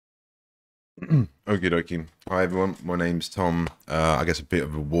Okie dokie. Hi everyone, my name's Tom. I guess a bit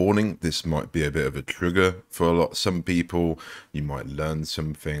of a warning. This might be a bit of a trigger for some people. You might learn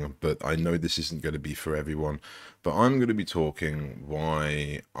something, but I know this isn't going to be for everyone. But I'm going to be talking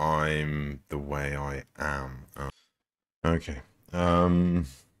why I'm the way I am. Okay.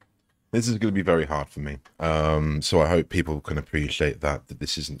 This is going to be very hard for me. So I hope people can appreciate that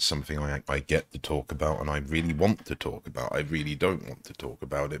this isn't something I get to talk about and I really want to talk about. I really don't want to talk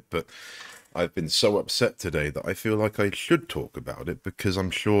about it, but I've been so upset today that I feel like I should talk about it because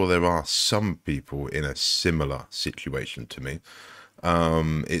I'm sure there are some people in a similar situation to me.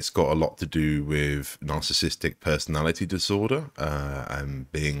 It's got a lot to do with narcissistic personality disorder and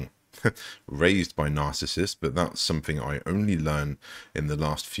being raised by narcissists, but that's something I only learned in the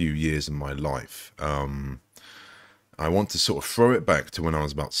last few years of my life. I want to sort of throw it back to when I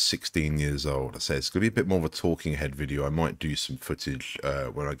was about 16 years old. I say it's going to be a bit more of a talking head video. I might do some footage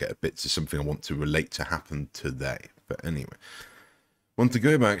when I get a bit to something I want to relate to happen today. But anyway, I want to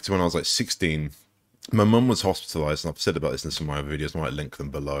go back to when I was like 16. My mum was hospitalized, and I've said about this in some of my videos. I might link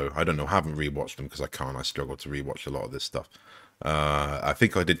them below. I don't know. I haven't rewatched them because I can't. I struggle to rewatch a lot of this stuff. I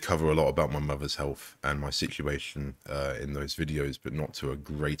think I did cover a lot about my mother's health and my situation in those videos, but not to a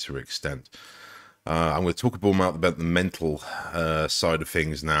greater extent. I'm going to talk more about the mental side of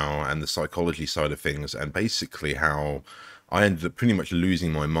things now and the psychology side of things, and basically how I ended up pretty much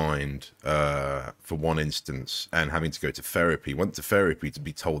losing my mind for one instance and having to go to therapy. Went to therapy to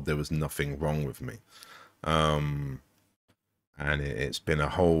be told there was nothing wrong with me. And it's been a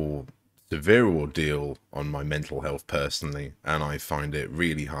whole severe ordeal on my mental health personally, and I find it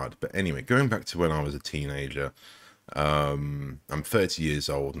really hard. But anyway, going back to when I was a teenager, I'm 30 years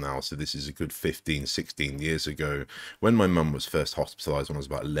old now, so this is a good 15, 16 years ago, when my mum was first hospitalized when I was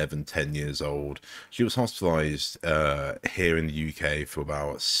about 11, 10 years old. She was hospitalized here in the UK for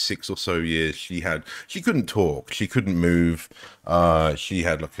about 6 or so years. She couldn't talk, she couldn't move, she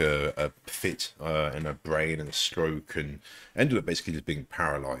had like a fit in her brain and a stroke, and ended up basically just being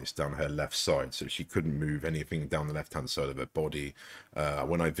paralyzed down her left side, so she couldn't move anything down the left hand side of her body.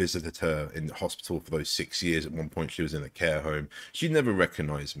 When I visited her in the hospital for those 6 years, at one point she was in a care home. She never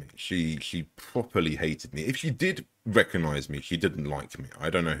recognized me. She properly hated me. If she did recognize me, she didn't like me. I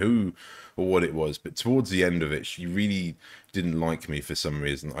don't know who or what it was, but towards the end of it, she really didn't like me for some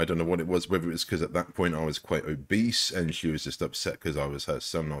reason. I don't know what it was, whether it was because at that point I was quite obese and she was just upset because I was her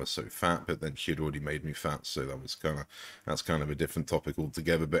son. I was so fat, but then she had already made me fat, so that's kind of a different topic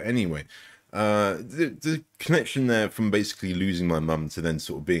altogether. But anyway, the connection there from basically losing my mum to then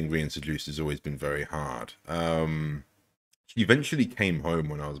sort of being reintroduced has always been very hard. She eventually came home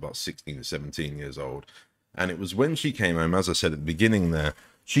when I was about 16 or 17 years old, and it was when she came home, as I said at the beginning there,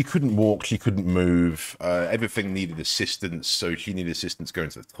 she couldn't walk, she couldn't move, everything needed assistance, so she needed assistance going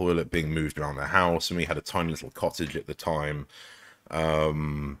to the toilet, being moved around the house, and we had a tiny little cottage at the time.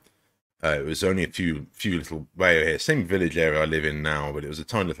 It was only a few little way here, same village area I live in now, but it was a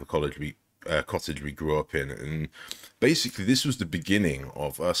tiny little cottage we grew up in, and basically this was the beginning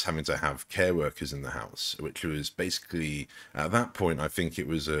of us having to have care workers in the house, which was basically at that point I think it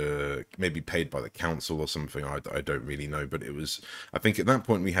was maybe paid by the council or something. I don't really know, but it was, I think at that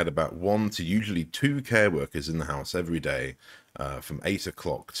point we had about 1 to usually 2 care workers in the house every day, from 8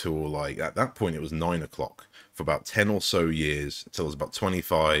 o'clock till, like, at that point it was 9 o'clock for about 10 or so years until it was about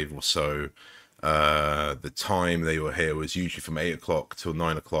 25 or so. The time they were here was usually from 8 o'clock till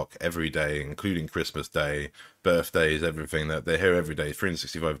 9 o'clock every day, including Christmas Day, birthdays, everything. That they're here every day,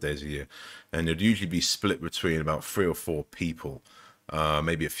 365 days a year, and it'd usually be split between about 3 or 4 people,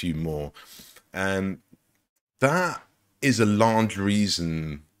 maybe a few more, and that is a large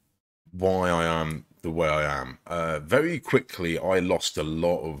reason why I am the way I am. Very quickly, I lost a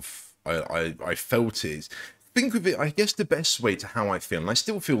lot of. I felt it. Think of it, I guess the best way to how I feel, and I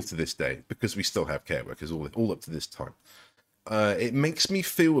still feel to this day, because we still have care workers all up to this time. It makes me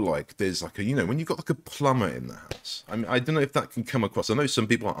feel like there's like a, when you've got like a plumber in the house. I mean, I don't know if that can come across. I know some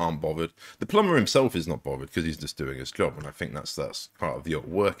people aren't bothered. The plumber himself is not bothered because he's just doing his job, and I think that's part of your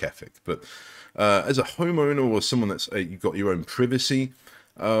work ethic. But as a homeowner or someone that's you've got your own privacy,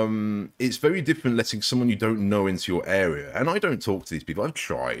 it's very different letting someone you don't know into your area. And I don't talk to these people. I've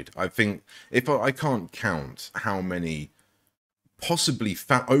tried. I think if I can't count how many possibly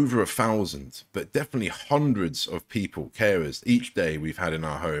over 1,000, but definitely hundreds of people, carers, each day we've had in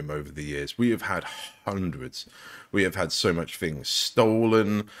our home over the years. We have had hundreds. We have had so much things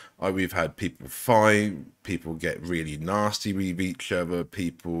stolen. We've had people fight, people get really nasty with each other,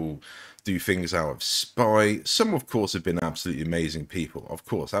 people do things out of spite. Some, of course, have been absolutely amazing people, of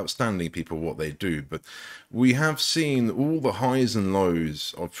course, outstanding people, what they do. But we have seen all the highs and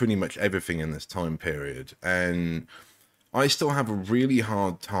lows of pretty much everything in this time period. And I still have a really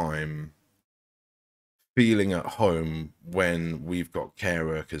hard time feeling at home when we've got care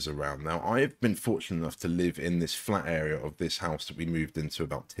workers around. Now, I've been fortunate enough to live in this flat area of this house that we moved into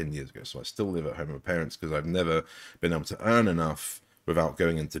about 10 years ago. So I still live at home with my parents because I've never been able to earn enough without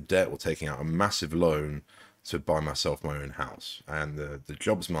going into debt or taking out a massive loan to buy myself my own house. And the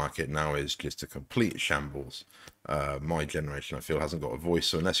jobs market now is just a complete shambles. My generation, I feel, hasn't got a voice.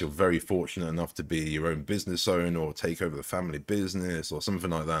 So unless you're very fortunate enough to be your own business owner or take over the family business or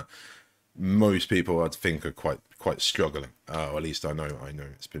something like that, most people, I'd think, are quite struggling. Or at least I know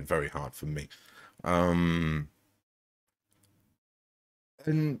it's been very hard for me. And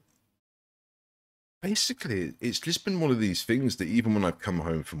basically, it's just been one of these things that even when I've come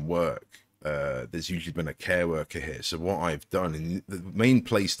home from work, there's usually been a care worker here. So what I've done, in the main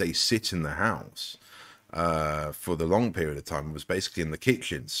place they sit in the house for the long period of time, was basically in the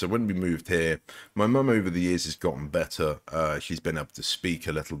kitchen. So when we moved here, my mum over the years has gotten better. She's been able to speak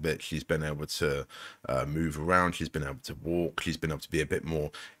a little bit. She's been able to move around. She's been able to walk. She's been able to be a bit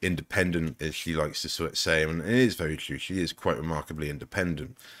more independent, as she likes to sort of say. And it is very true. She is quite remarkably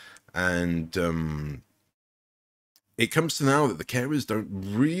independent. And it comes to now that the carers don't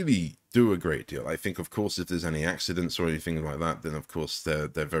really do a great deal. I think, of course, if there's any accidents or anything like that, then of course they're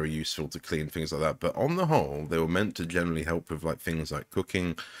very useful to clean things like that. But on the whole, they were meant to generally help with like things like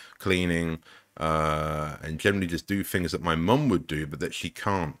cooking, cleaning, and generally just do things that my mum would do, but that she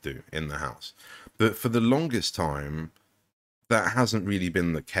can't do in the house. But for the longest time, that hasn't really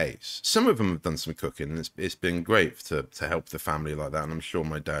been the case. Some of them have done some cooking, and it's been great to help the family like that. And I'm sure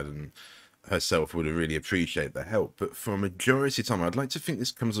my dad and herself would really appreciate the help. But for a majority of time, I'd like to think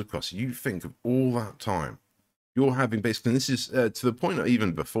this comes across. You think of all that time you're having, basically, and this is to the point that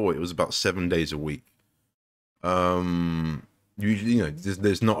even before it was about 7 days a week. Usually, you know,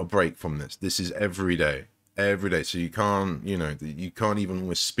 there's not a break from this. This is every day. So you can't, you know, you can't even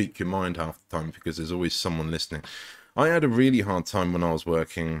always speak your mind half the time because there's always someone listening. I had a really hard time when I was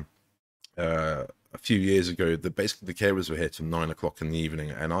working a few years ago. That basically the carers were here till 9 o'clock in the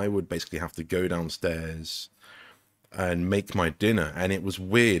evening, and I would basically have to go downstairs and make my dinner. And it was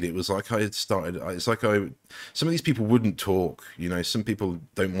weird. It was like I had started, it's like some of these people wouldn't talk, you know, some people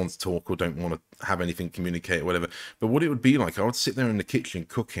don't want to talk or don't want to have anything communicate or whatever. But what it would be like, I would sit there in the kitchen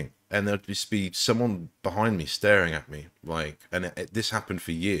cooking, and there'd just be someone behind me staring at me, like, and this happened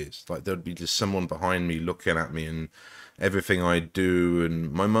for years. Like, there'd be just someone behind me looking at me and everything I do.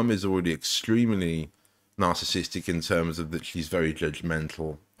 And my mum is already extremely narcissistic in terms of that she's very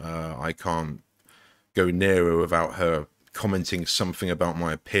judgmental. I can't go near her without her commenting something about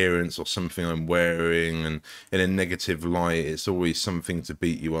my appearance or something I'm wearing, and in a negative light. It's always something to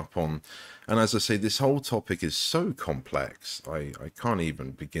beat you up on. And as I say, this whole topic is so complex. I can't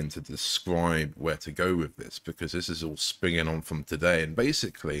even begin to describe where to go with this, because this is all springing on from today. And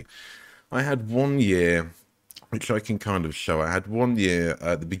basically, I had 1 year, which I can kind of show. I had 1 year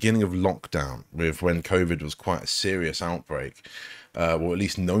at the beginning of lockdown, with when COVID was quite a serious outbreak, or at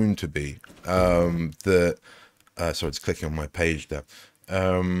least known to be. Sorry, it's clicking on my page there.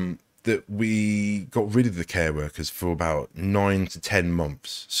 That we got rid of the care workers for about 9 to 10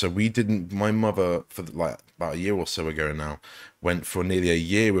 months. So we didn't, my mother, for like about a year or so ago now, went for nearly a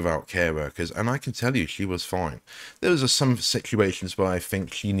year without care workers. And I can tell you, she was fine. There was some situations where I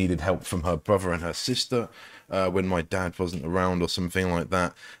think she needed help from her brother and her sister when my dad wasn't around or something like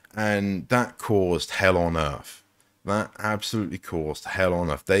that. And that caused hell on earth. That absolutely caused hell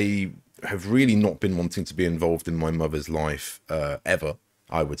on earth. They have really not been wanting to be involved in my mother's life ever,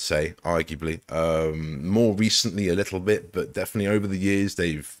 I would say, arguably. More recently a little bit, but definitely over the years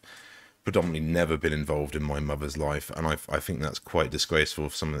they've predominantly never been involved in my mother's life, and I think that's quite disgraceful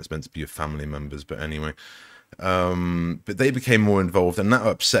for someone that's meant to be your family members. But anyway, but they became more involved, and that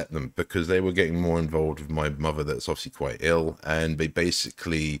upset them because they were getting more involved with my mother that's obviously quite ill, and they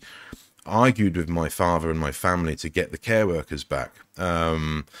basically argued with my father and my family to get the care workers back.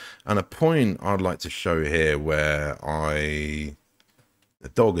 And a point I'd like to show here where the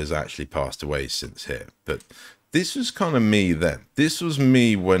dog has actually passed away since here, but this was kind of me then. This was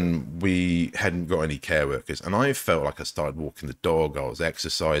me when we hadn't got any care workers, and I felt like I started walking the dog, I was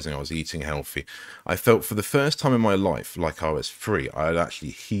exercising, I was eating healthy. I felt for the first time in my life like I was free. I was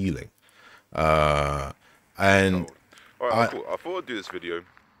actually healing. Uh, and Cold. All right, I, cool. I thought I'd do this video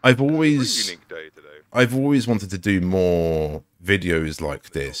I've because it's a pretty always, unique day today. I've always wanted to do more videos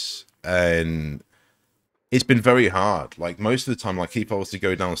like this, and it's been very hard. Like most of the time, like if I was to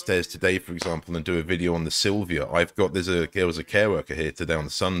go downstairs today, for example, and do a video on the Sylvia, there was a care worker here today on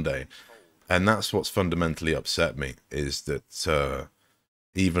Sunday, and that's what's fundamentally upset me is that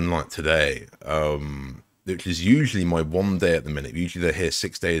even like today, which is usually my one day at the minute. Usually they're here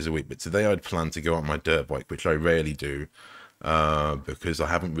 6 days a week, but today I'd planned to go on my dirt bike, which I rarely do, because I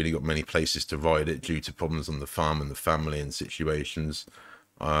haven't really got many places to ride it due to problems on the farm and the family and situations.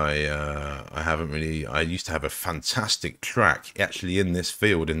 I haven't really. I used to have a fantastic track actually in this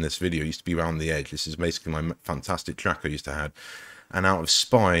field in this video. It used to be around the edge. This is basically my fantastic track I used to have. And out of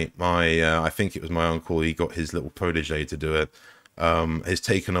spite, my I think it was my uncle. He got his little protege to do it. Has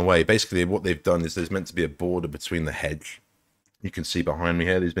taken away. Basically, what they've done is there's meant to be a border between the hedge. You can see behind me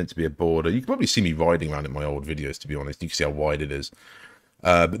here. There's meant to be a border. You can probably see me riding around in my old videos. To be honest, you can see how wide it is.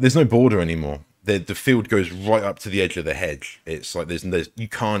 But there's no border anymore. The field goes right up to the edge of the hedge. It's like there's you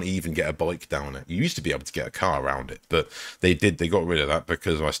can't even get a bike down it. You used to be able to get a car around it, but they got rid of that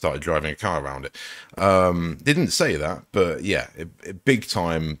because I started driving a car around it. They didn't say that, but yeah, big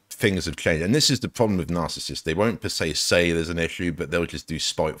time things have changed. And this is the problem with narcissists. They won't per se say there's an issue, but they'll just do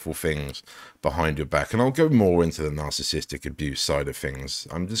spiteful things behind your back. And I'll go more into the narcissistic abuse side of things.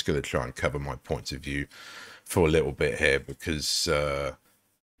 I'm just going to try and cover my points of view for a little bit here because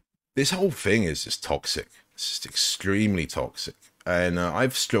this whole thing is just toxic. It's just extremely toxic. And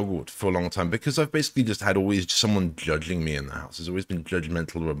I've struggled for a long time because I've basically just had always someone judging me in the house. There's always been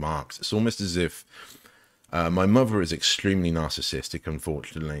judgmental remarks. It's almost as if my mother is extremely narcissistic,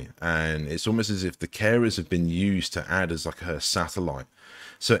 unfortunately. And it's almost as if the carers have been used to add as like her satellite.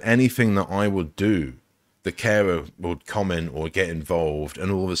 So anything that I would do, the carer would comment or get involved,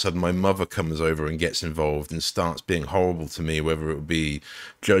 and all of a sudden my mother comes over and gets involved and starts being horrible to me, whether it would be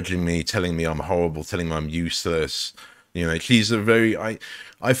judging me, telling me I'm horrible, telling me I'm useless. You know, she's a very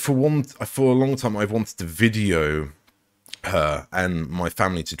for a long time I've wanted to video her and my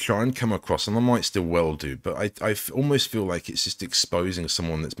family to try and come across, and I might still well do, but I almost feel like it's just exposing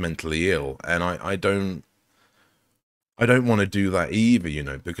someone that's mentally ill, and I don't want to do that either, you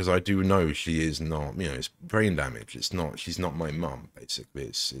know, because I do know she is not, you know, it's brain damage. It's not, she's not my mum, basically.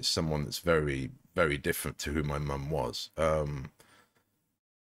 It's someone that's very, very different to who my mum was.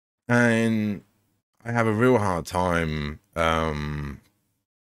 And I have a real hard time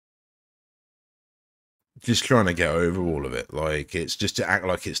just trying to get over all of it. Like, it's just to act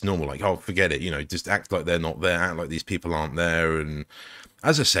like it's normal. Like, oh, forget it, you know, just act like they're not there, act like these people aren't there. And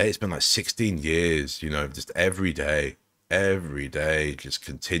as I say, it's been like 16 years, you know, just every day, just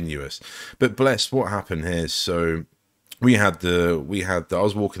continuous. But bless, what happened here, so I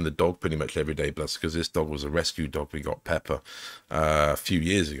was walking the dog pretty much every day, bless, because this dog was a rescue dog. We got Pepper a few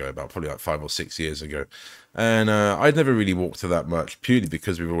years ago, about probably like 5 or 6 years ago. And I'd never really walked her that much, purely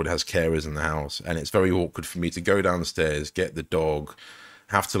because we've already has carers in the house, and it's very awkward for me to go downstairs, get the dog,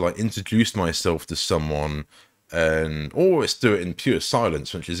 have to like introduce myself to someone, and always do it in pure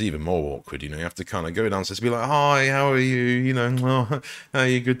silence, which is even more awkward. You know, you have to kind of go downstairs and be like, hi, how are you? You know, oh, are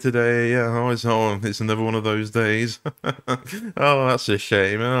you good today? Yeah, it's another one of those days. Oh, that's a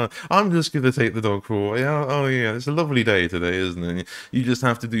shame. Oh, I'm just going to take the dog for a walk. Yeah, oh yeah, it's a lovely day today, isn't it? You just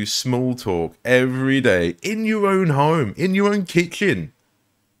have to do small talk every day in your own home, in your own kitchen.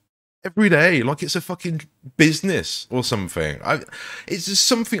 Every day, like it's a fucking business or something. It's just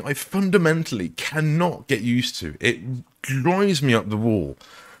something I fundamentally cannot get used to. It drives me up the wall.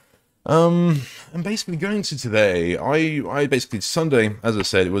 And basically going to today, I basically, Sunday, as I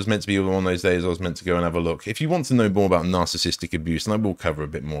said, it was meant to be one of those days I was meant to go and have a look. If you want to know more about narcissistic abuse, and I will cover a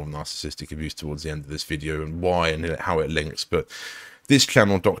bit more of narcissistic abuse towards the end of this video and why and how it links, but this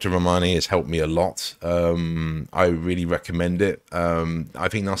channel, DoctorRamani, has helped me a lot. I really recommend it. I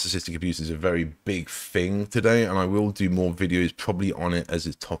think narcissistic abuse is a very big thing today, and I will do more videos probably on it as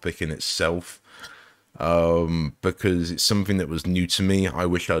a topic in itself, because it's something that was new to me. I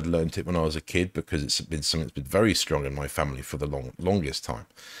wish I'd learned it when I was a kid, because it's been something that's been very strong in my family for the longest time.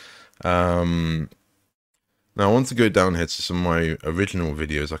 Now I want to go down here to some of my original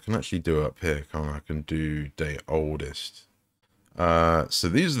videos. I can actually do it up here. I can do day oldest. So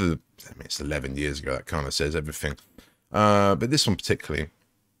these are it's 11 years ago, that kind of says everything. But this one particularly,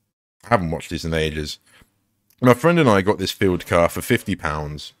 I haven't watched these in ages. My friend and I got this field car for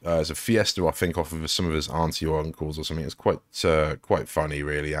 £50. It's a Fiesta, I think, off of some of his auntie or uncles or something. It's quite funny,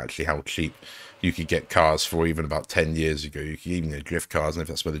 really, actually, how cheap you could get cars for even about 10 years ago. You could even get drift cars, and if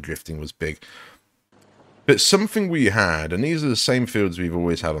that's where the drifting was big. But something we had, and these are the same fields we've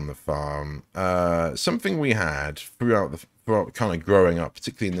always had on the farm, something we had throughout kind of growing up,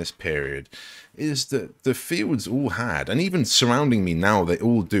 particularly in this period, is that the fields all had, and even surrounding me now, they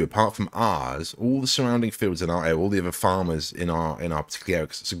all do, apart from ours, all the surrounding fields in our area, all the other farmers in our particular area,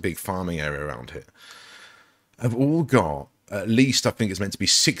 because it's a big farming area around here, have all got at least, I think it's meant to be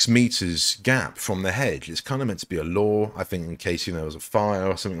 6 meters gap from the hedge. It's kind of meant to be a law, I think, in case, you know, there was a fire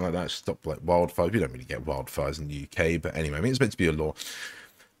or something like that, stop like wildfires. We don't really get wildfires in the UK, but anyway, I mean, it's meant to be a law.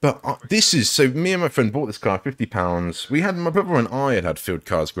 But this is, so me and my friend bought this car, £50. We had, my brother and I had field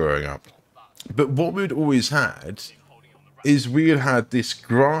cars growing up. But what we'd always had is we had this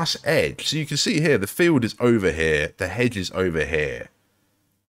grass edge. So you can see here, the field is over here, the hedge is over here.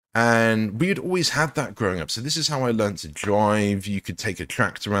 And we had always had that growing up. So this is how I learned to drive. You could take a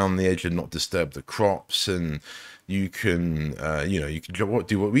tractor around the edge and not disturb the crops. And you can, you know, you could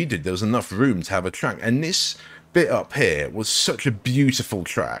do what we did. There was enough room to have a track. And this bit up here was such a beautiful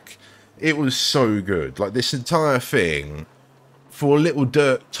track. It was so good. Like, this entire thing, for a little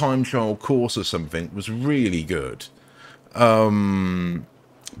dirt time trial course or something, was really good.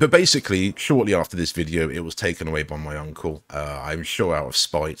 But basically, shortly after this video, it was taken away by my uncle. I'm sure out of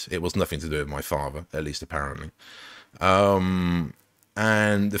spite. It was nothing to do with my father, at least apparently. And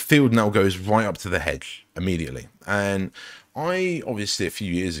the field now goes right up to the hedge immediately. And I, obviously, a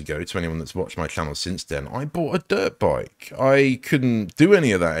few years ago, to anyone that's watched my channel since then, I bought a dirt bike. I couldn't do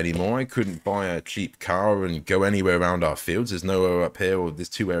any of that anymore. I couldn't buy a cheap car and go anywhere around our fields. There's nowhere up here, or there's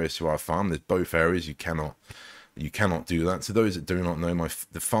 2 areas to our farm. There's both areas. You cannot do that. To those that do not know,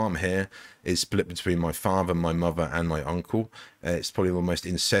 the farm here is split between my father, my mother, and my uncle. It's probably the most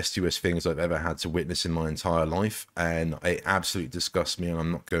incestuous things I've ever had to witness in my entire life, and it absolutely disgusts me, and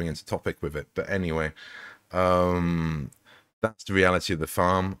I'm not going into topic with it. But anyway, that's the reality of the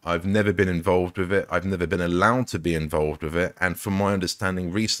farm. I've never been involved with it. I've never been allowed to be involved with it. And from my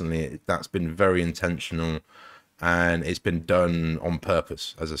understanding recently, that's been very intentional. And it's been done on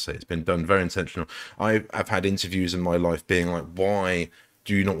purpose. As I say, it's been done very intentional. I've had interviews in my life being like, why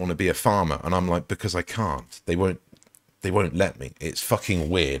do you not want to be a farmer? And I'm like, because I can't. They won't let me. It's fucking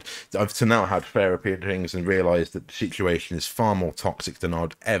weird. I've to now had therapy and things and realised that the situation is far more toxic than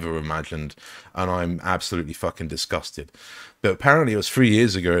I'd ever imagined, and I'm absolutely fucking disgusted. But apparently it was 3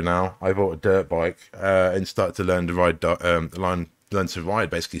 years ago now, I bought a dirt bike and started to learn to ride, learn to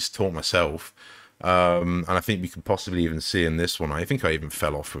ride, basically taught myself. And I think we can possibly even see in this one, I think I even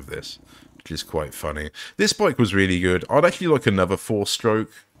fell off with this, which is quite funny. This bike was really good. I'd actually like another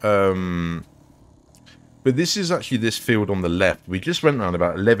 4-stroke. But this is actually this field on the left. We just went around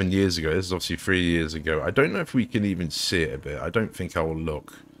about 11 years ago. This is obviously 3 years ago. I don't know if we can even see it a bit. I don't think I will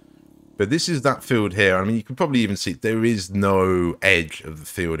look. But this is that field here. I mean, you can probably even see there is no edge of the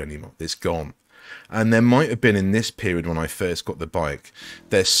field anymore. It's gone. And there might have been in this period when I first got the bike,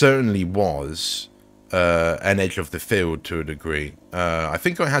 there certainly was an edge of the field to a degree. I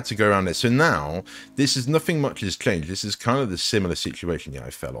think I had to go around it. So now, this is nothing much has changed. This is kind of the similar situation. Yeah, I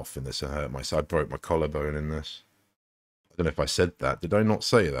fell off in this and hurt myself. I broke my collarbone in this. I don't know if I said that. Did I not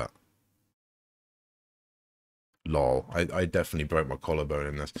say that? Lol. I definitely broke my collarbone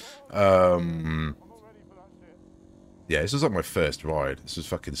in this. Yeah, this was like my first ride. This was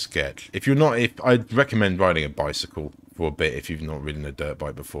fucking sketch. If you're not, I'd recommend riding a bicycle for a bit if you've not ridden a dirt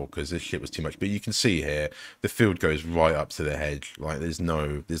bike before, because this shit was too much. But you can see here, the field goes right up to the hedge. Like there's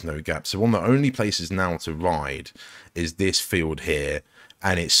no gap. So one of the only places now to ride is this field here,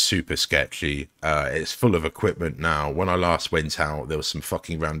 and it's super sketchy. It's full of equipment now. When I last went out, there was some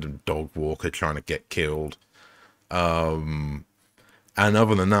fucking random dog walker trying to get killed. And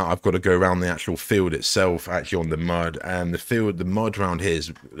other than that, I've got to go around the actual field itself, actually on the mud. And the mud around here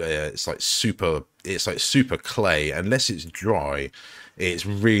is it's like super clay. Unless it's dry, it's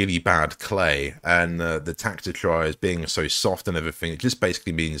really bad clay. And the tractor tires being so soft and everything, it just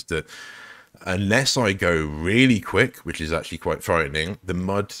basically means that unless I go really quick, which is actually quite frightening, the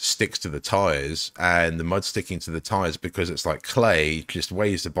mud sticks to the tires, and the mud sticking to the tires, because it's like clay, just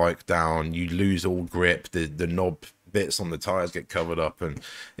weighs the bike down. You lose all grip. The knob bits on the tires get covered up, and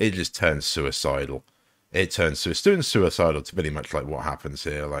it just turns suicidal. It's doing suicidal to pretty much like what happens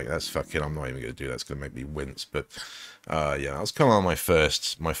here. Like, that's fucking, I'm not even gonna do that. It's gonna make me wince. But yeah, that was kind of my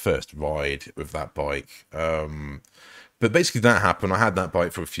first ride with that bike. But basically that happened. I had that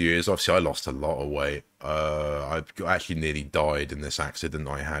bike for a few years. Obviously, I lost a lot of weight. I actually nearly died in this accident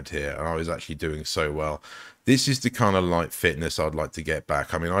I had here, and I was actually doing so well. This is the kind of like fitness I'd like to get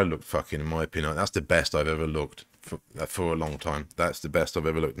back. I mean, I look fucking, in my opinion, that's the best I've ever looked for a long time. That's the best I've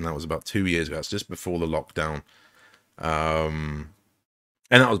ever looked, and that was about 2 years ago. That's just before the lockdown.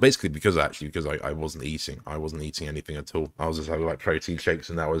 And that was basically because I wasn't eating. I wasn't eating anything at all. I was just having like protein shakes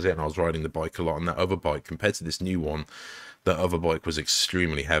and that was it. And I was riding the bike a lot. And that other bike, compared to this new one, that other bike was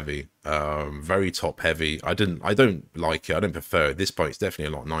extremely heavy, very top heavy. I don't like it. I don't prefer it. This bike's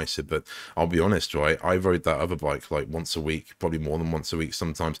definitely a lot nicer. But I'll be honest, right? I rode that other bike like once a week, probably more than once a week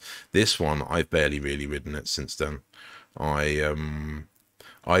sometimes. This one, I've barely really ridden it since then.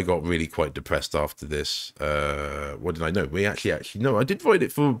 I got really quite depressed after this. What did I know? We actually no, I did ride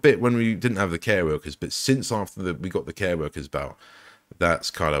it for a bit when we didn't have the care workers, but since after we got the care workers bout,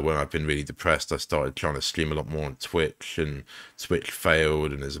 that's kind of when I've been really depressed. I started trying to stream a lot more on Twitch, and Twitch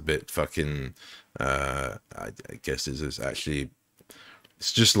failed, and there's a bit fucking. I guess it's actually.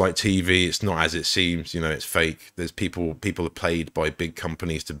 It's just like TV. It's not as it seems. You know, it's fake. There's people are paid by big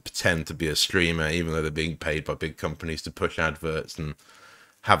companies to pretend to be a streamer, even though they're being paid by big companies to push adverts and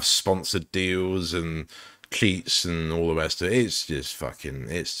have sponsored deals and cheats and all the rest of it. It's just fucking,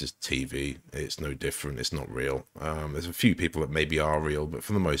 it's just TV. It's no different. It's not real. There's a few people that maybe are real, but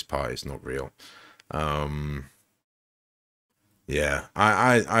for the most part, it's not real. Yeah,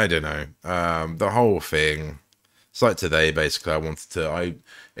 I don't know. The whole thing, it's like today, basically, I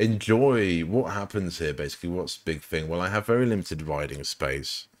enjoy what happens here, basically. What's the big thing? Well, I have very limited riding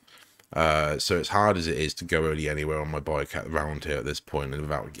space. So it's hard as it is to go really anywhere on my bike around here at this point and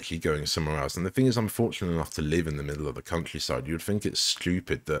without actually going somewhere else. And the thing is, I'm fortunate enough to live in the middle of the countryside. You'd think it's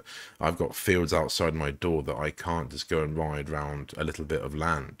stupid that I've got fields outside my door that I can't just go and ride around a little bit of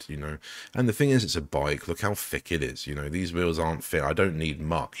land, you know. And the thing is, it's a bike. Look how thick it is, you know. These wheels aren't thick. I don't need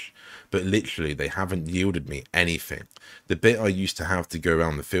much. But literally, they haven't yielded me anything. The bit I used to have to go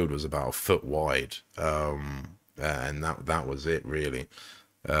around the field was about a foot wide. And that was it, really.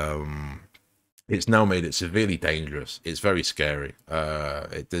 It's now made it severely dangerous. It's very scary.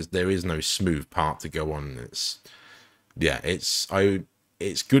 There is no smooth path to go on. It's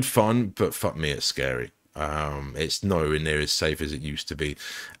good fun, but fuck me, it's scary. It's nowhere near as safe as it used to be.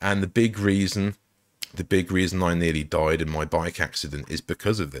 And the big reason I nearly died in my bike accident is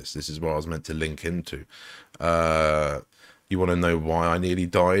because of this. This is what I was meant to link into. You want to know why I nearly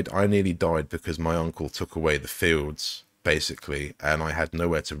died? I nearly died because my uncle took away the fields, basically, and I had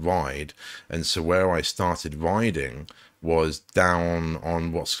nowhere to ride. And so where I started riding was down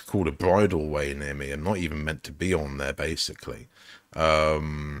on what's called a bridle way near me. I'm not even meant to be on there, basically.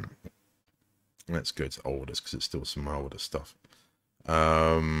 Let's go to oldest because it's still some older stuff.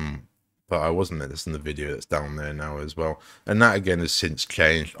 But I wasn't at this in the video that's down there now as well. And that again has since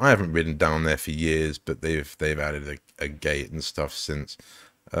changed. I haven't ridden down there for years, but they've added a gate and stuff since.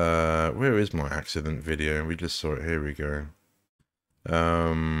 Where is my accident video? We just saw it. Here we go.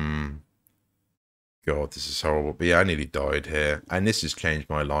 God, this is horrible. But yeah, I nearly died here. And this has changed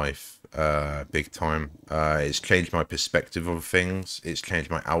my life big time. It's changed my perspective of things. It's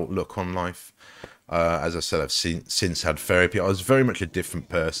changed my outlook on life. As I said, I've since had therapy. I was very much a different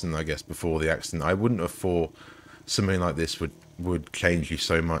person, I guess, before the accident. I wouldn't have thought something like this would change you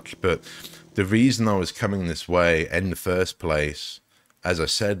so much. But the reason I was coming this way in the first place, as I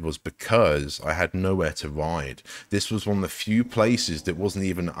said, was because I had nowhere to ride. This was one of the few places that wasn't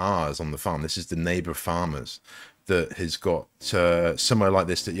even ours on the farm. This is the neighbor farmers that has got somewhere like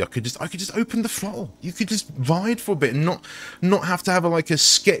this that I could just open the throttle. You could just ride for a bit and not have to have a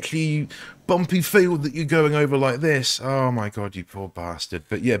sketchy bumpy field that you're going over like this. Oh my god, you poor bastard.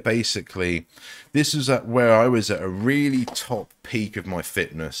 But yeah, basically this is where I was at a really top peak of my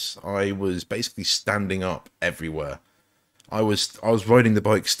fitness. I was basically standing up everywhere. I was riding the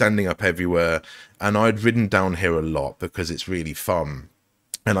bike standing up everywhere, and I'd ridden down here a lot because it's really fun.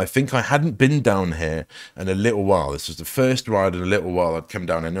 And I think I hadn't been down here in a little while. This was the first ride in a little while I'd come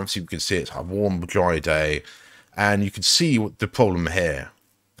down, and obviously you can see it's a warm, dry day, and you can see what the problem here,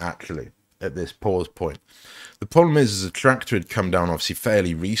 actually, at this pause point. The problem is the tractor had come down obviously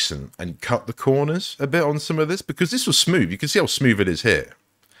fairly recent and cut the corners a bit on some of this, because this was smooth. You can see how smooth it is here.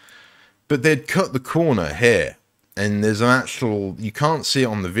 But they'd cut the corner here, and there's an actual, you can't see it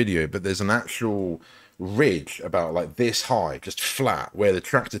on the video, but there's an actual ridge about like this high, just flat, where the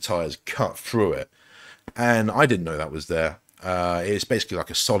tractor tires cut through it. And I didn't know that was there. It's basically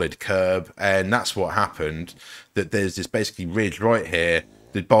like a solid curb, and that's what happened, that there's this basically ridge right here.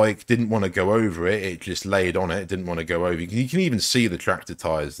 The bike didn't want to go over it, it just laid on it, didn't want to go over. You can even see the tractor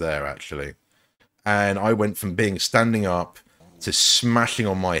tires there, actually. and I went from being standing up to smashing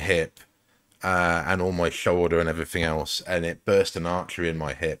on my hip and on my shoulder and everything else, and it burst an artery in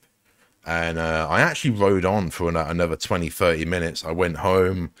my hip. And I actually rode on for another 20-30 minutes. I went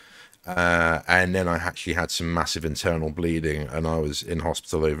home, and then I actually had some massive internal bleeding, and I was in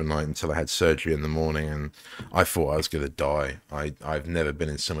hospital overnight until I had surgery in the morning, and I thought I was going to die. I've never been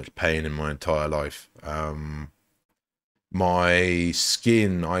in so much pain in my entire life. My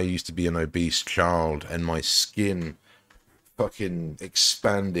skin, I used to be an obese child, and my skin fucking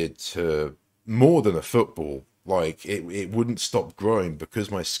expanded to more than a football. Like it wouldn't stop growing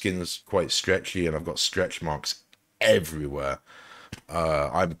because my skin's quite stretchy and I've got stretch marks everywhere.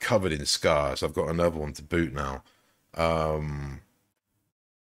 I'm covered in scars. I've got another one to boot now.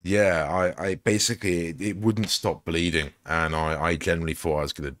 Yeah, I basically it wouldn't stop bleeding, and I generally thought I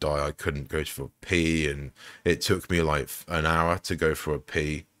was gonna die. I couldn't go for a pee, and it took me like an hour to go for a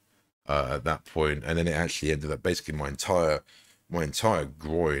pee at that point, and then it actually ended up basically my entire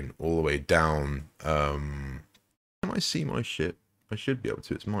groin all the way down. Can I see my shit? I should be able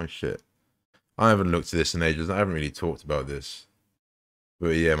to. It's my shit. I haven't looked at this in ages. I haven't really talked about this,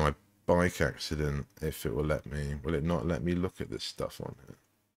 but yeah, my bike accident. If it will let me, will it not let me look at this stuff on it?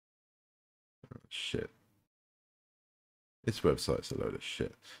 Oh, shit. This website's a load of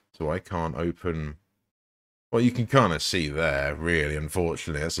shit. So I can't open. Well, you can kind of see there, really,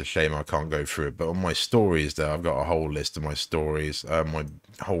 unfortunately. That's a shame I can't go through it. But on my stories there, I've got a whole list of my stories. My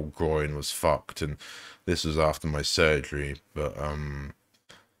whole groin was fucked, and this was after my surgery. But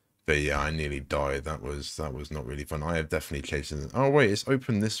yeah, I nearly died. That was not really fun. I have definitely chased it. Oh, wait, it's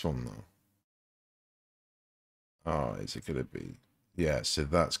open this one, though. Oh, is it going to be? Yeah, so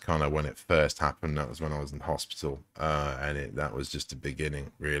that's kind of when it first happened. That was when I was in hospital. And that was just the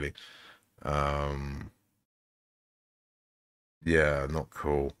beginning, really. Yeah, not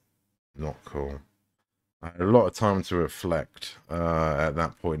cool. Not cool. I had a lot of time to reflect at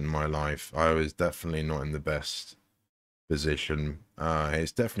that point in my life. I was definitely not in the best position.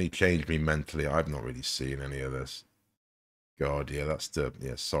 It's definitely changed me mentally. I've not really seen any of this. God, yeah,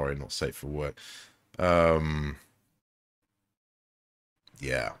 yeah, sorry, not safe for work. Um,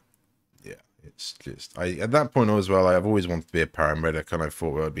 yeah, yeah, it's just, at that point as well, I've always wanted to be a paramedic, and I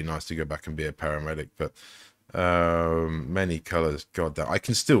thought, well, it'd be nice to go back and be a paramedic, but many colors, god, that I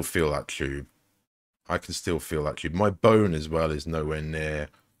can still feel that tube. I can still feel that tube. My bone as well is nowhere near.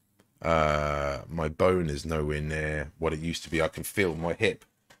 My bone is nowhere near what it used to be. I can feel my hip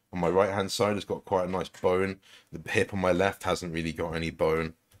on my right hand side has got quite a nice bone. The hip on my left hasn't really got any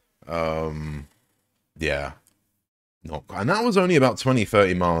bone. Yeah, not. And that was only about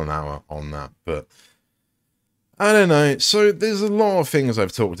 20-30 miles an hour on that, but I don't know. So there's a lot of things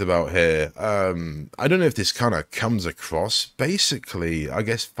I've talked about here. I don't know if this kind of comes across. Basically, I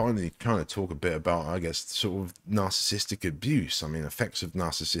guess finally kind of talk a bit about, I guess, sort of narcissistic abuse. I mean, effects of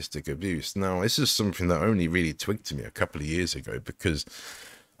narcissistic abuse. Now, this is something that only really twigged to me a couple of years ago because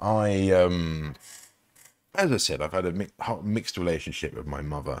as I said, I've had a mixed relationship with my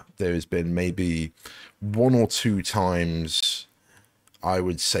mother. There has been maybe one or two times, I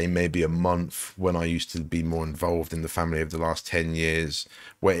would say maybe a month, when I used to be more involved in the family over the last 10 years,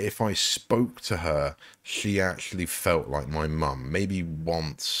 where if I spoke to her, she actually felt like my mum. Maybe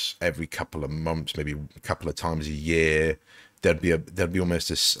once every couple of months, maybe a couple of times a year, there'd be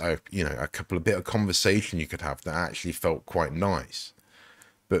almost a couple of bit of conversation you could have that actually felt quite nice.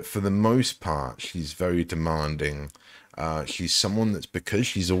 But for the most part, she's very demanding. She's someone that's, because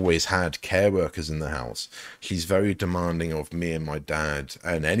she's always had care workers in the house, she's very demanding of me and my dad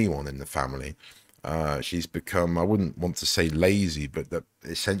and anyone in the family. She's become, I wouldn't want to say lazy, but that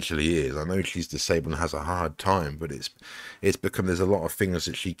essentially is. I know she's disabled and has a hard time, but it's become, there's a lot of things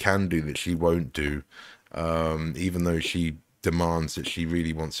that she can do that she won't do, even though she demands that she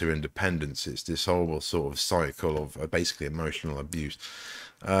really wants her independence. It's this whole sort of cycle of basically emotional abuse.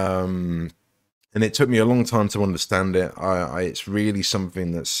 And it took me a long time to understand it. It's really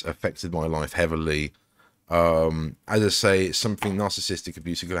something that's affected my life heavily. As I say, it's something, narcissistic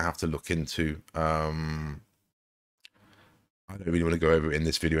abuse, you're going to have to look into. I don't really want to go over it in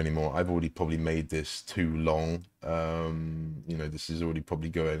this video anymore. I've already probably made this too long. This is already probably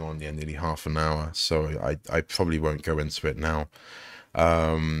going on, yeah, nearly half an hour. So I probably won't go into it now.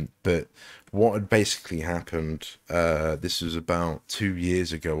 But what had basically happened, this was about 2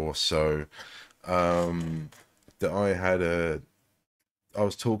 years ago or so, that I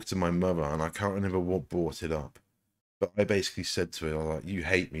was talking to my mother, and I can't remember what brought it up, but I basically said to her, I'm like, you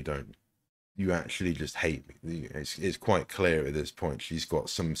hate me, don't you? You actually just hate me. It's quite clear at this point she's got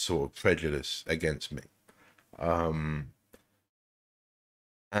some sort of prejudice against me. And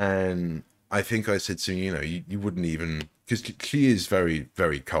I think I said to you, you wouldn't even, because she is very,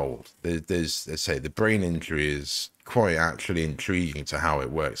 very cold. There's, let's say, the brain injury is quite actually intriguing to how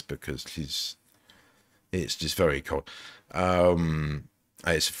it works because it's just very cold.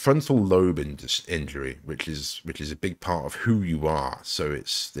 It's a frontal lobe injury, which is a big part of who you are. So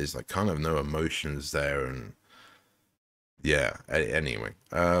there's like kind of no emotions there, and yeah. Anyway,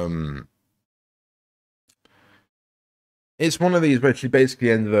 it's one of these where she basically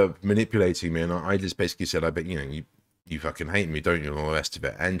ended up manipulating me, and I just basically said, I bet you fucking hate me, don't you, and all the rest of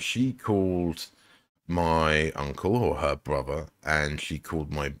it. And she called my uncle or her brother, and she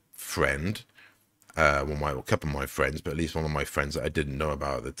called my friend. Well, a couple of my friends, but at least one of my friends that I didn't know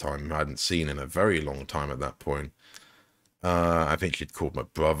about at the time, I hadn't seen in a very long time at that point. I think she'd called my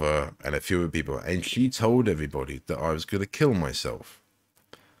brother and a few other people, and she told everybody that I was going to kill myself.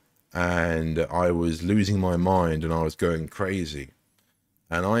 And I was losing my mind and I was going crazy.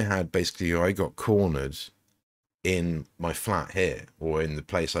 And I got cornered in my flat here, or in the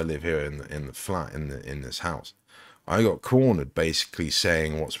place I live here in the flat in this house. I got cornered basically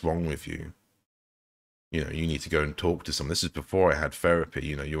saying, "What's wrong with you? You need to go and talk to someone." This is before I had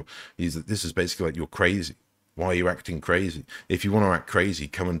therapy. This is basically like, "You're crazy. Why are you acting crazy? If you want to act crazy,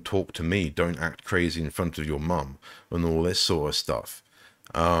 come and talk to me. Don't act crazy in front of your mum," and all this sort of stuff.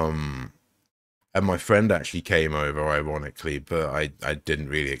 And my friend actually came over, ironically, but I didn't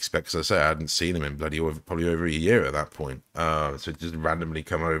really expect, because I hadn't seen him in probably over a year at that point. So just randomly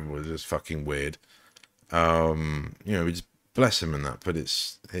come over was just fucking weird. We just bless him in that, but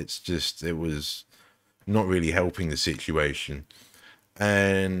it was not really helping the situation.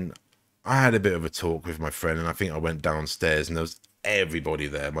 And I had a bit of a talk with my friend, and I think I went downstairs and there was everybody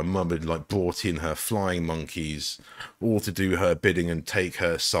there. My mum had like brought in her flying monkeys, all to do her bidding and take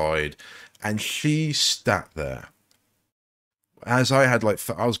her side. And she sat there. As I had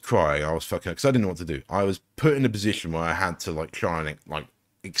I was crying, I was fucking, because I didn't know what to do. I was put in a position where I had to like try and like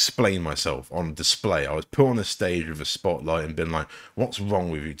explain myself on display. I was put on a stage with a spotlight and been like, "What's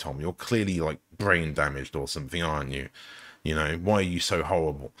wrong with you, Tom? You're clearly like brain damaged or something, aren't you? Why are you so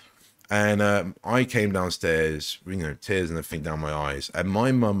horrible?" And I came downstairs, tears and everything down my eyes, and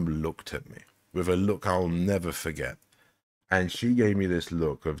my mum looked at me with a look I'll never forget. And she gave me this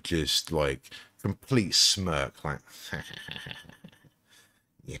look of just like complete smirk, like,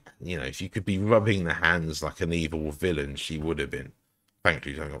 yeah, if you could be rubbing the hands like an evil villain, she would have been.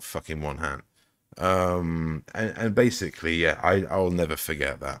 Thankfully, I got fucking one hand. And basically, yeah, I'll never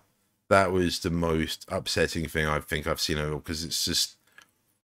forget that. That was the most upsetting thing I think I've seen over, because it's just,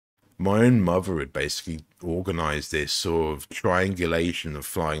 my own mother had basically organized this sort of triangulation of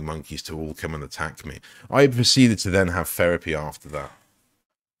flying monkeys to all come and attack me. I proceeded to then have therapy after that.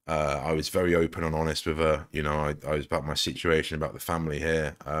 I was very open and honest with her. I was about my situation, about the family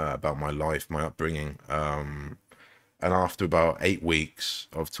here, about my life, my upbringing. And after about 8 weeks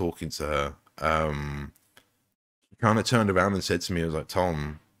of talking to her, she kind of turned around and said to me, I was like,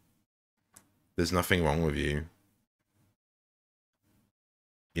 "Tom, there's nothing wrong with you.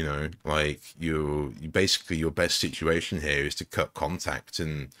 Like you basically, your best situation here is to cut contact."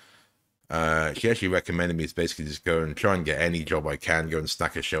 And she actually recommended me to basically just go and try and get any job I can, go and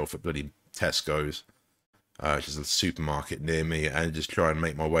stack a shelf at bloody Tesco's, which is a supermarket near me, and just try and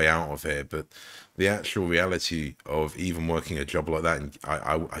make my way out of here. But the actual reality of even working a job like that, and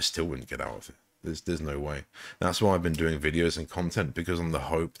I still wouldn't get out of it. There's no way. That's why I've been doing videos and content, because on the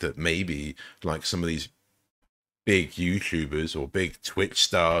hope that maybe like some of these big YouTubers or big Twitch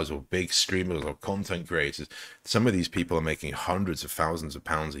stars or big streamers or content creators, some of these people are making hundreds of thousands of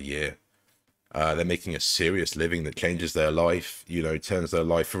pounds a year. They're making a serious living that changes their life, turns their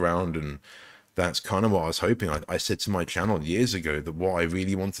life around. And that's kind of what I was hoping. I said to my channel years ago that what I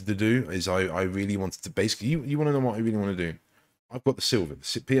really wanted to do is I really wanted to basically, you want to know what I really want to do? I've got the silver, the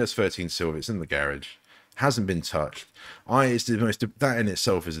PS13 silver. It's in the garage. Hasn't been touched. It's the most, that in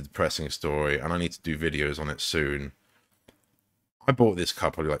itself is a depressing story, and I need to do videos on it soon. I bought this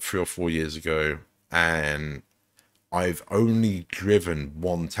car probably like 3 or 4 years ago, and I've only driven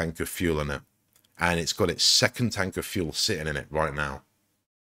 1 tank of fuel in it, and it's got its 2nd tank of fuel sitting in it right now,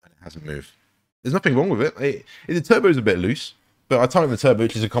 and it hasn't moved. There's nothing wrong with it. The turbo's a bit loose, but I tighten the turbo,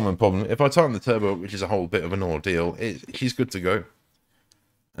 which is a common problem. If I tighten the turbo, which is a whole bit of an ordeal, she's good to go.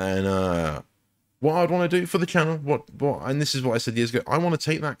 And what I'd want to do for the channel, and this is what I said years ago, I want to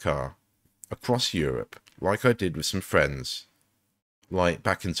take that car across Europe, like I did with some friends, like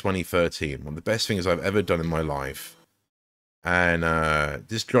back in 2013. One of the best things I've ever done in my life. And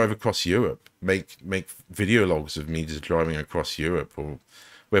just drive across Europe, make video logs of me just driving across Europe, or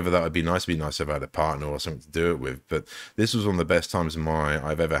Whether that would be nice, it'd be nice if I had a partner or something to do it with. But this was one of the best times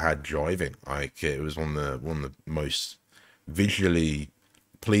I've ever had driving. Like, it was one of the most visually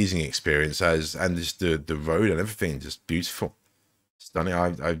pleasing experience, and just the road and everything, just beautiful, stunning.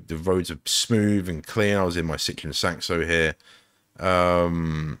 The roads are smooth and clear. I was in my Citroen Saxo here.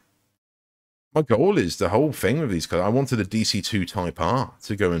 My goal is the whole thing with these cars. I wanted a DC2 Type R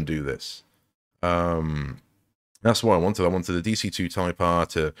to go and do this. That's what I wanted. I wanted a DC2 Type R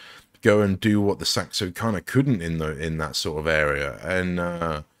to go and do what the Saxo kind of couldn't in that sort of area. And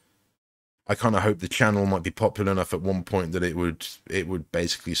I kind of hope the channel might be popular enough at one point that it would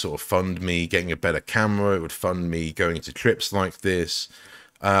basically sort of fund me getting a better camera. It would fund me going to trips like this.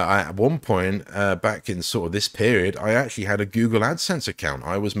 At one point, back in sort of this period, I actually had a Google AdSense account.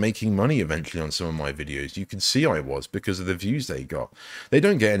 I was making money eventually on some of my videos. You can see I was, because of the views they got. They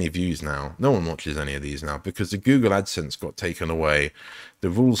don't get any views now. No one watches any of these now because the Google AdSense got taken away. The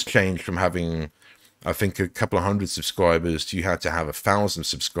rules changed from having, I think, a couple of hundred subscribers, you had to have 1,000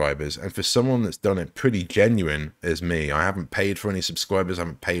 subscribers. And for someone that's done it pretty genuine as me, I haven't paid for any subscribers, I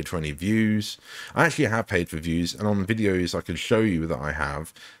haven't paid for any views. I actually have paid for views, and on videos I can show you that I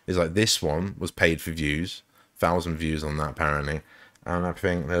have, is like this one was paid for views, 1,000 views on that apparently. And I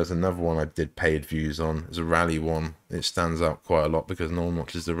think there's another one I did paid views on. There's a rally one. It stands out quite a lot because no one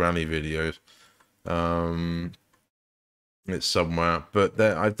watches the rally videos. It's somewhere, but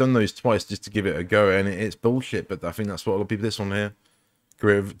I've done those twice just to give it a go, and it's bullshit. But I think that's what a lot of people. This one here,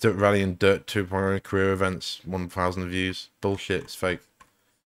 dirt rally and dirt 2.0 career events, 1,000 views. Bullshit. It's fake.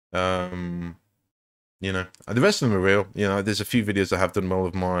 You know, the rest of them are real. You know, there's a few videos I have done well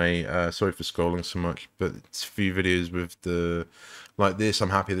with my. Sorry for scrolling so much, but it's a few videos with the like this. I'm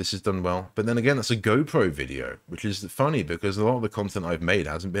happy this is done well. But then again, that's a GoPro video, which is funny because a lot of the content I've made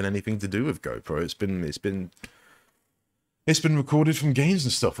hasn't been anything to do with GoPro. It's been recorded from games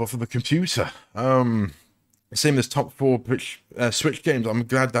and stuff off of the computer. Same as top 4 Switch games. I'm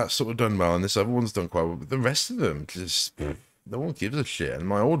glad that's sort of done well, and this other one's done quite well. But the rest of them, just no one gives a shit. And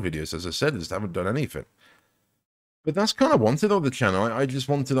my old videos, as I said, just haven't done anything. But that's kind of wanted on the channel. I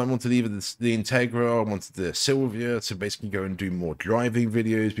wanted either the Integra, I wanted the Sylvia to basically go and do more driving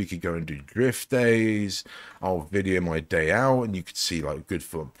videos. We could go and do drift days. I'll video my day out, and you could see like good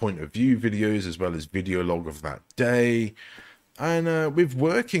for point of view videos as well as video log of that day. And with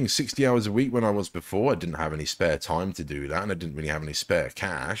working 60 hours a week when I was before, I didn't have any spare time to do that, and I didn't really have any spare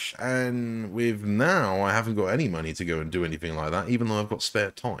cash. And with now, I haven't got any money to go and do anything like that, even though I've got spare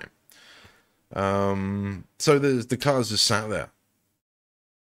time. So the car's just sat there.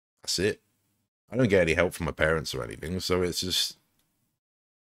 That's it. I don't get any help from my parents or anything, so it's just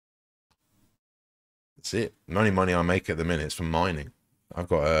that's it. The only money I make at the minute is from mining. I've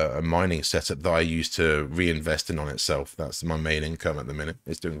got a mining setup that I use to reinvest in on itself. That's my main income at the minute.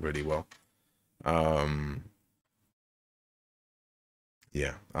 It's doing really well.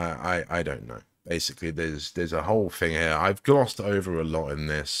 Yeah, I don't know. Basically, there's a whole thing here. I've glossed over a lot in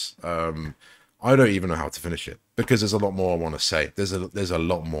this. I don't even know how to finish it because there's a lot more I want to say. There's a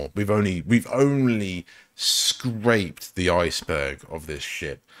lot more. We've only scraped the iceberg of this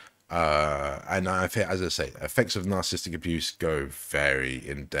shit. And as I say, effects of narcissistic abuse go very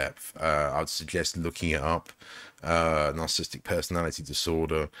in depth. I'd suggest looking it up. Narcissistic personality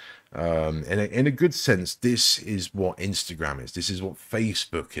disorder. In a good sense, this is what Instagram is. This is what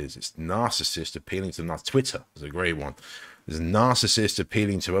Facebook is. It's narcissist appealing to Twitter is a great one. There's a narcissist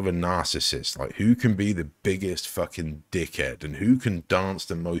appealing to other narcissists. Like, who can be the biggest fucking dickhead and who can dance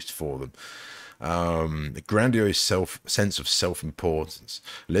the most for them? A grandiose sense of self-importance,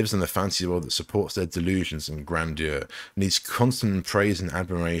 lives in a fantasy world that supports their delusions and grandeur, needs constant praise and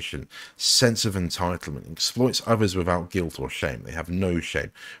admiration, sense of entitlement, exploits others without guilt or shame. They have no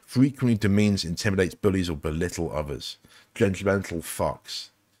shame, frequently demeans, intimidates, bullies, or belittle others. Judgmental fucks.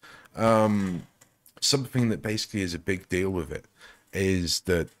 Something that basically is a big deal with it is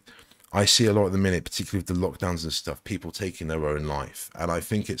that I see a lot at the minute, particularly with the lockdowns and stuff, people taking their own life. And I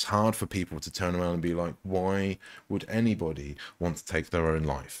think it's hard for people to turn around and be like, why would anybody want to take their own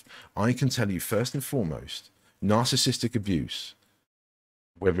life? I can tell you first and foremost, narcissistic abuse,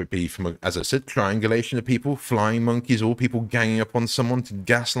 whether it be from, as I said, triangulation of people, flying monkeys, or people ganging up on someone to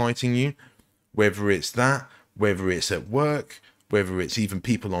gaslighting you, whether it's that, whether it's at work, whether it's even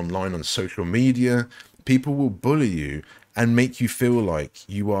people online on social media, people will bully you and make you feel like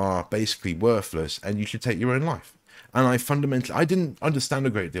you are basically worthless and you should take your own life. And I didn't understand a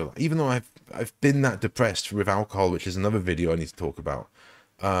great deal, even though I've been that depressed with alcohol, which is another video I need to talk about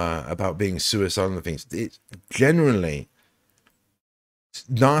being suicidal and things. It generally,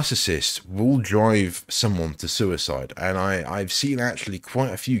 narcissists will drive someone to suicide, and I've seen actually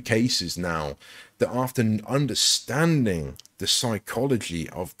quite a few cases now that after understanding the psychology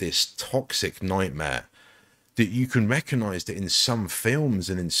of this toxic nightmare, that you can recognize that in some films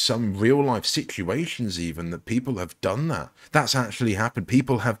and in some real life situations even, that people have done that. That's actually happened.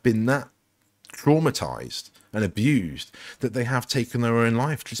 People have been that traumatized and abused that they have taken their own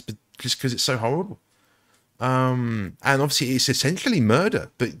life just because it's so horrible. And obviously it's essentially murder,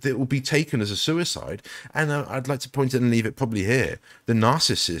 but it will be taken as a suicide. And I'd like to point it and leave it probably here. The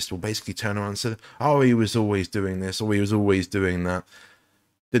narcissist will basically turn around and say, oh, he was always doing this, or he was always doing that.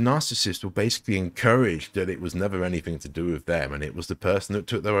 The narcissist will basically encourage that it was never anything to do with them, and it was the person that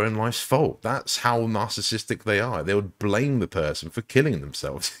took their own life's fault. That's how narcissistic they are. They would blame the person for killing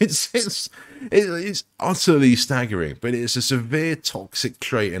themselves. It's utterly staggering, but it's a severe toxic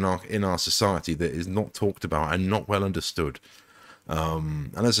trait in our society that is not talked about and not well understood.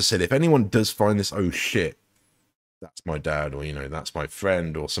 And as I said, if anyone does find this, oh shit, that's my dad, or that's my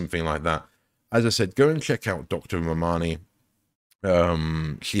friend, or something like that, as I said, go and check out DoctorRamani.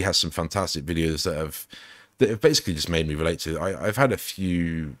 She has some fantastic videos that have basically just made me relate to it. I've had a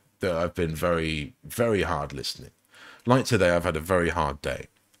few that I've been very, very hard listening. Like today, I've had a very hard day.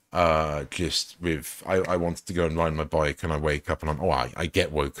 Just with, I wanted to go and ride my bike, and I wake up and I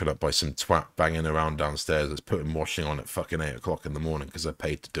get woken up by some twat banging around downstairs that's putting washing on at fucking 8 o'clock in the morning because I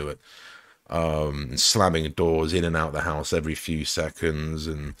paid to do it. And slamming doors in and out the house every few seconds,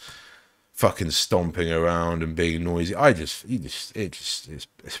 and fucking stomping around and being noisy. It's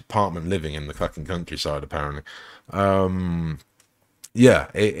apartment living in the fucking countryside, apparently. Yeah,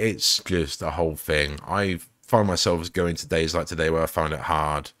 it's just a whole thing. I find myself going to days like today where I find it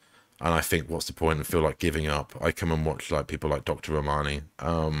hard, and I think, what's the point? And feel like giving up. I come and watch like people like DoctorRamani.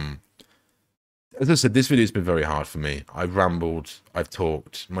 As I said, this video has been very hard for me. I've rambled, I've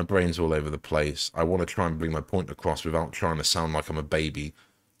talked, my brain's all over the place. I want to try and bring my point across without trying to sound like I'm a baby.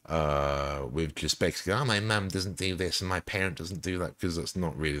 With just basically, oh, my mum doesn't do this and my parent doesn't do that, because that's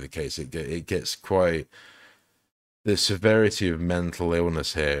not really the case. It gets quite the severity of mental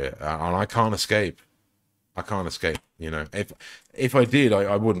illness here, and I can't escape. I can't escape. If I did,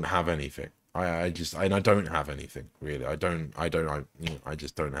 I wouldn't have anything. I don't have anything really. I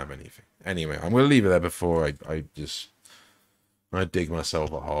just don't have anything. Anyway, I'm gonna leave it there before I dig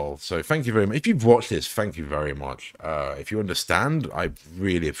myself a hole. So thank you very much. If you've watched this, thank you very much. If you understand, I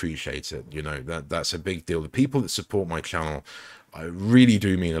really appreciate it. That's a big deal. The people that support my channel, I really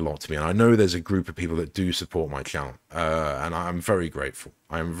do mean a lot to me. And I know there's a group of people that do support my channel. And I'm very grateful.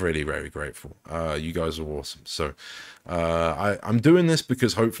 I'm really, very grateful. You guys are awesome. So I'm doing this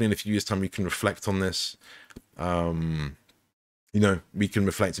because hopefully in a few years' time we can reflect on this. We can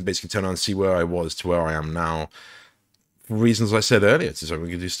reflect and basically turn around and see where I was to where I am now. For reasons I said earlier, so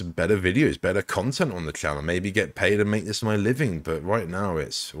we can do some better videos, better content on the channel, maybe get paid and make this my living. But right now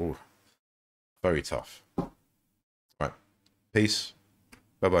it's very tough. Right. Peace.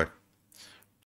 Bye-bye.